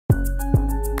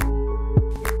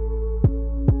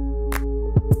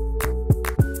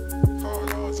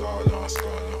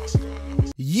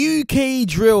UK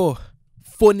drill.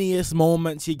 Funniest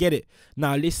moments, you get it.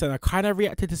 Now listen, I kind of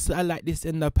reacted to something like this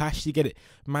in the past, you get it.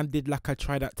 Man did like I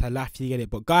tried not to laugh, you get it.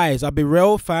 But guys, I'll be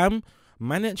real, fam.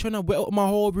 Man ain't trying to wet up my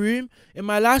whole room. In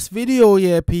my last video,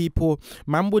 yeah, people,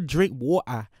 man would drink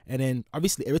water, and then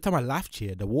obviously every time I laughed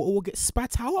here, the water will get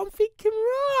spat out. I'm thinking,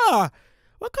 raw.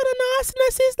 What kind of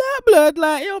nastiness is that, blood?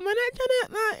 Like, yo, man ain't trying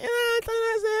to, like, you know, trying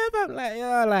to say, fam, like,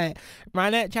 yo, like,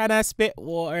 man ain't trying to spit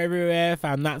water everywhere,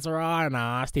 fam. That's raw and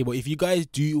nasty. But if you guys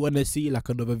do want to see like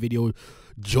another video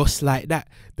just like that,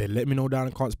 then let me know down in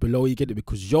the comments below, you get it,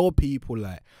 because yo, people,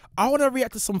 like, I want to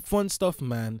react to some fun stuff,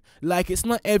 man. Like, it's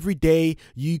not every day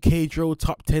UK drill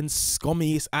top 10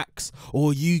 scummiest acts,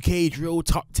 or UK drill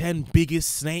top 10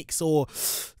 biggest snakes, or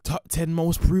top 10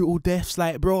 most brutal deaths.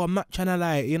 Like, bro, I'm not trying to,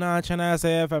 like, you know, I'm trying to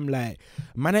say, if I'm like,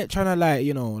 man ain't trying to, like,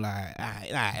 you know, like,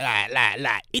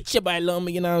 it's your boy Loma,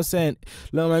 you know what I'm saying?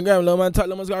 Loma, grab, Loma, talk,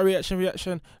 Loma's got a reaction, you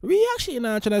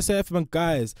know, I'm trying to say, if I'm,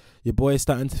 guys, your boy's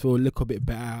starting to feel a little bit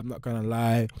better, I'm not gonna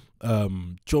lie.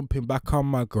 Jumping back on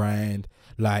my grind.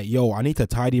 Like, yo, I need to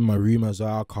tidy my room as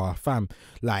well, car, fam.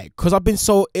 Like, cause I've been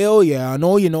so ill, yeah. I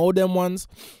know you know them ones.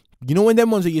 You know when them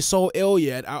ones where you're so ill,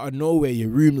 yeah, and out of nowhere your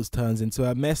room just turns into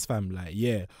a mess, fam. Like,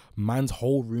 yeah, man's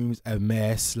whole room's a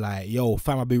mess. Like, yo,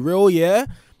 fam, I'll be real, yeah.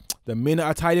 The minute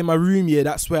I tidy my room, yeah,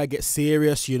 that's where I get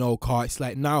serious, you know, car. It's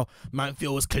like, now, man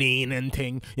feels clean and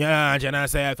thing. Yeah, you know what I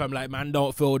say? If I'm like, man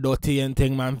don't feel dirty and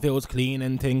thing, man feels clean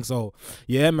and thing. So,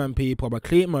 yeah, man, people, I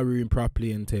clean my room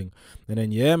properly and thing. And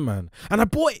then, yeah, man. And I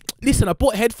bought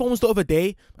headphones the other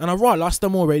day, and I lost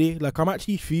them already. Like, I'm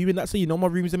actually fuming. That's how you know my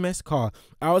room's a mess, car.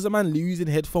 I was a man losing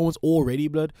headphones already,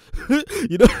 blood.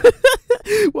 You know?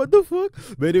 What the fuck?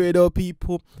 But anyway, though,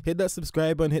 people, hit that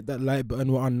subscribe button, hit that like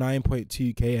button. We're on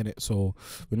 9.2k in it, so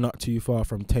we're not too far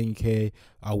from 10k.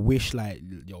 I wish, like,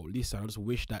 yo, listen, I just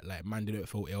wish that, like, man didn't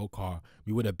feel ill, car.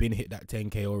 We would have been hit that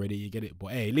 10k already, you get it?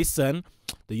 But hey, listen,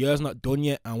 the year's not done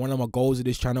yet, and one of my goals of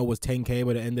this channel was 10k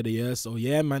by the end of the year. So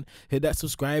yeah, man, hit that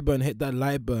subscribe button, hit that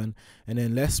like button, and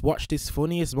then let's watch this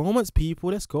funniest moments, people.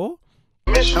 Let's go.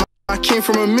 I came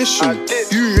from a mission.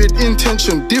 You read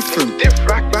intention different.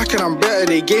 Back and I'm better.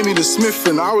 They gave me the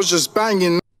smithing. I was just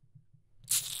banging.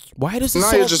 Why does it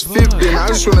now so you're just 15. I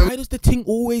just wanna. Why does the thing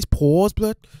always pause,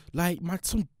 blood? Like, man,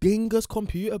 some dingus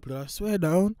computer, blood. I swear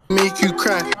down. Make you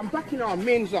cry. I'm back in our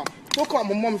mains up. Talk about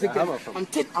my mom's again.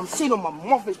 I'm saying on my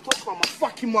mom. Talk about my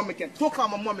fucking mom again. Talk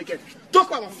about my mom again. Talk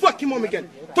about my fucking mom again.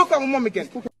 Talk about my mom again.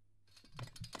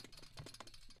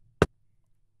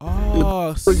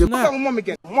 Oh, Talk snap. about my mom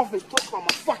again. Talk about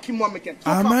my fucking mom again.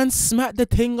 A man smacked the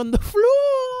thing on the floor.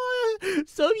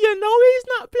 So you know he's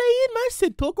not playing. Man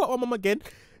said, talk about my mom again.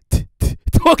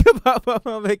 Talk about my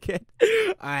mom again.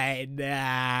 I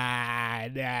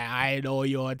know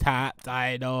you're tapped.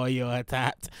 I know you're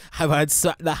tapped. I've had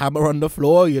smacked the hammer on the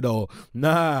floor, you know.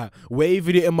 Nah,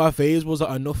 waving it in my face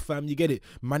wasn't enough, fam. You get it?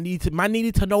 Man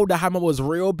needed to know the hammer was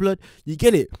real, blood. You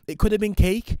get it? It could have been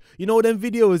cake. You know them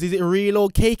videos? Is it real or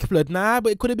cake, blood? Nah,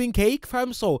 but it could have been cake,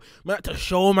 fam. So man had to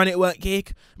show man it weren't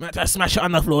cake. Man had to smash it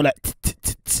on the floor like.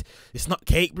 It's not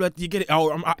cake, blood. You get it?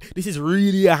 Oh, this is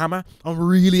really a hammer. I'm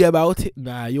really about it.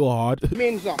 Nah, you're hard.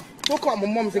 Mains up. Talk about my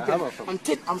mom's again.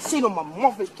 I'm saying on my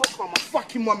mom. Talk about my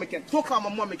fucking mom again. Talk about my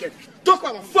mom again. Talk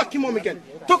about my fucking mom again.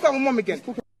 Talk about my mom again.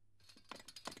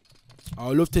 I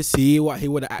would love to see what he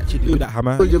would actually do with that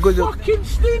hammer. You're fucking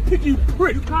stupid, you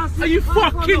prick. Are you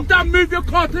fucking done? Move your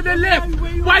car to the left.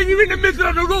 Why are you in the middle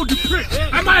of the road, you prick?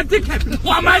 Am I a dickhead?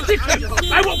 What am I a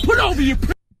dickhead? I won't pull over you,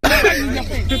 prick. Bang in your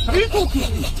face. You talking to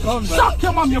me? Suck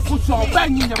your mum, your pussy. I'll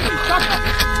bang in your face.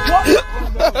 What?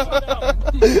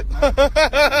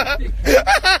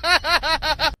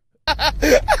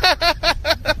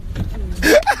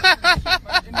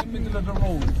 In the middle of the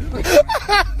road.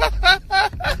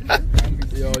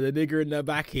 Yo, the nigger in the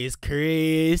back is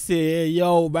crazy.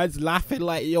 Yo, man's laughing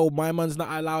like, yo, my man's not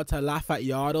allowed to laugh at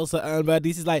yard or something, but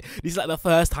this is like the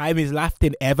first time he's laughed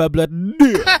in ever, blood.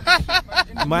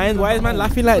 Man, why is man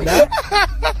laughing like that?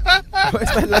 Why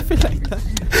is man laughing like that?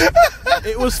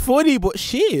 It was funny, but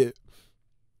shit.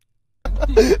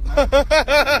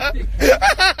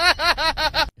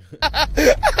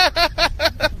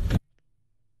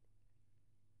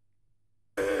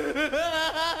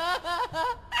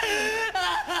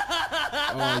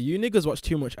 Oh, you niggas watch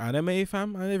too much anime,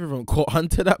 fam. I never even caught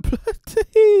onto that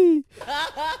bloody.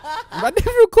 I never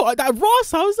even caught that. Raw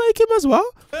sounds like him as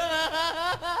well.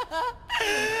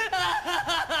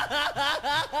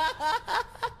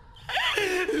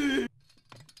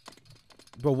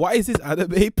 But what is this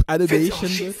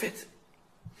animation? Fit.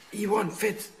 E1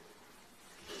 fit.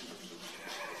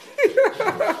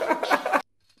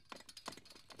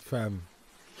 Fam.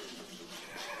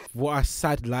 What a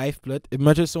sad life, blood.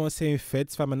 Imagine someone saying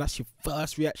feds, fam, and that's your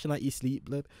first reaction at you sleep,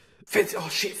 blood. Feds, oh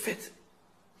shit, feds.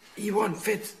 He won,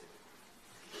 feds.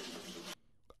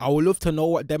 I would love to know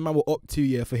what them man were up to,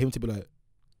 yeah, for him to be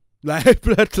like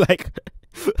blood, like.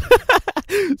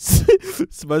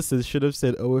 Spencer should have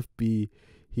said OFB.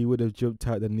 He would have jumped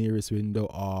out the nearest window.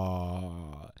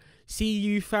 Ah, see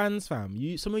you fans,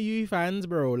 fam. Some of you fans,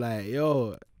 bro. Like,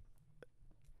 yo,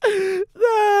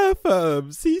 nah,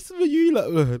 fam. See some of you, like,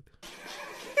 blood.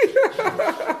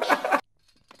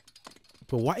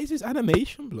 But what is this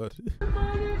animation, blood?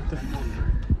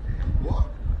 What?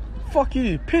 Fuck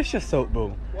you, piss yourself,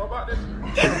 bro. What about this?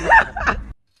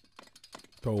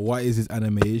 Bro, what is this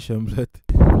animation, blood?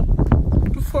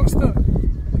 What the fuck's that?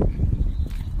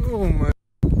 Oh my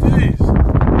days.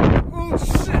 Oh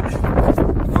shit.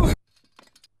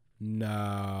 Nah.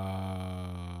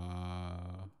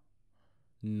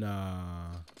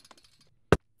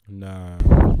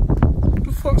 What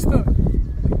the fuck's that?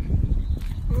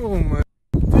 Oh my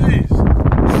days.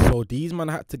 So these man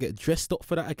had to get dressed up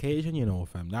for that occasion, you know,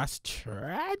 fam. That's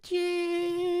tragic.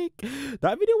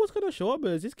 That video was gonna show up,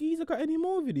 but has this geezer got any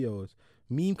more videos?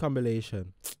 Meme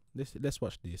compilation. Let's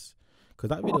watch this, cause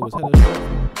that video was hella.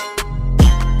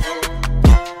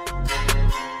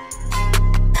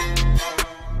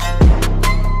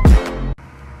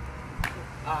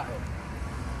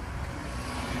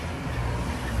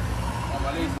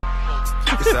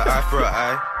 It's an eye for an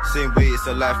eye, same way it's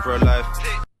a life for a life.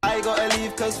 I gotta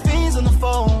leave cause fiends on the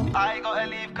phone.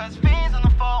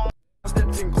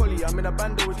 Stepped in collie, I'm in a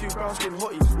bando with 2 brown skin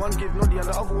hotties. One give noddy and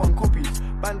the other one copies.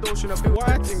 Bando shouldn't have been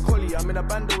stepped in collie, I'm in a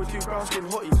bando with 2 brown skin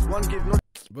hotties. One give noddy.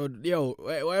 Bro, yo,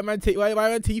 why am I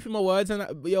teeth in my words and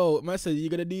that? Yo, man said you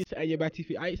gonna do and your batty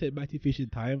fish. I said batty fish in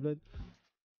time, blood.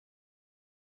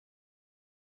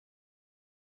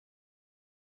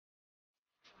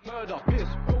 Murder, piss,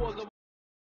 who was the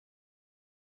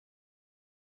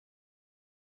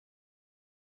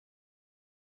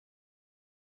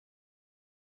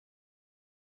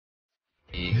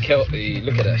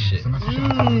Look at that shit.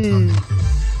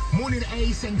 Morning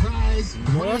Ace and guys.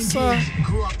 What's up?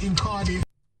 Grew up in Cardiff.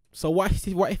 So what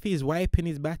if he's wiping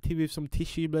his batty with some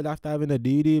tissue, blood, after having a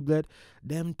doo-doo, blood?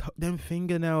 Them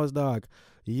fingernails, dog.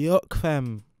 Yuck,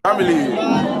 fam. Family,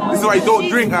 this is why you don't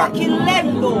drink, huh? I'm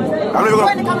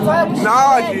not even gonna.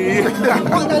 Nah,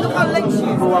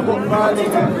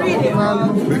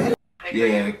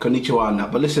 Yeah, konnichiwa and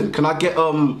that. But listen, can I get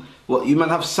what you man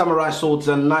have samurai swords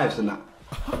and knives and that?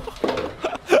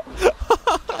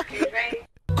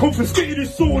 Confiscated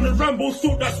his sword and Rambo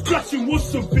sword, that splashing was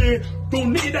severe.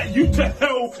 Donated that you to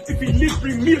hell. If he lives,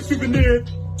 bring me a souvenir.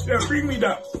 Yeah, bring me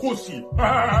that pussy.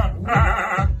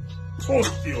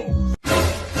 Pussy.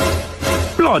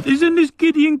 Blood, isn't this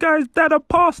Gideon guy's dad a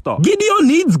pastor? Gideon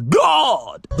needs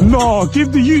God! Nah,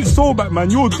 give the youth soul back,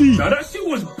 man, you're deep. Now that shit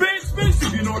was very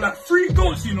expensive, you know, like 3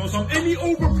 goats, you know, some any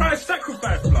overpriced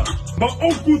sacrifice, blood. My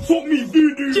uncle taught me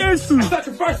voodoo. Jesus! I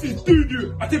sacrifice is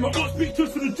doo-doo. I take my ox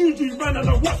pictures to the juju, man, and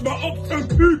I watch my ox turn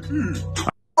cuckoo.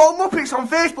 Oh, Muppets on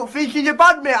Facebook thinking you're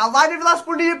bad, mate. I'll line every last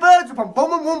one of your birds up and bomb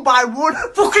them one by one.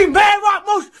 Fucking bear rat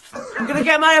mush! I'm gonna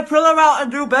get my Aprilla out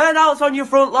and do burnouts on your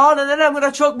front lawn, and then I'm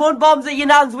gonna chuck mud bombs at your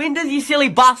nan's windows, you silly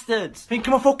bastards. Think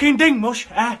I'm a fucking ding mush,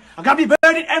 eh? I'll grab your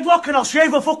bird in headlock and I'll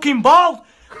shave a fucking bald.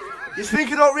 You think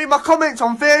you don't read my comments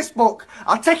on Facebook?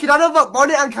 I'll take you out of that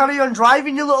bonnet and carry on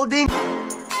driving, you little ding.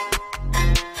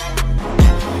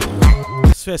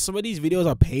 I swear some of these videos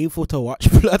are painful to watch,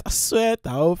 blood. I swear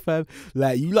down, fam.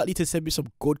 Like, you lot need to send me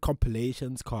some good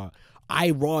compilations, car. I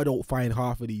raw don't find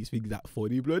half of these things that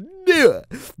funny, blood.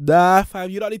 Nah, fam,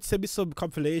 you lot need to send me some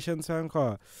compilations, fam,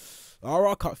 car.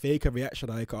 I can't fake a reaction,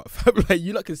 I can't, fam. Like,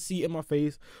 you lot can see it in my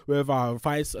face whether I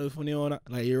find something funny or not.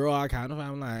 Like, you're raw, I can't,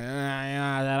 fam.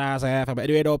 Like, but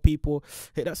anyway, though, people,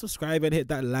 hit that subscribe and hit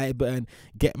that like button.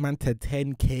 Get man to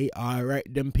 10K.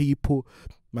 Alright, them people.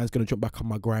 Man's gonna jump back on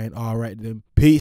my grind. Alright, then. Peace.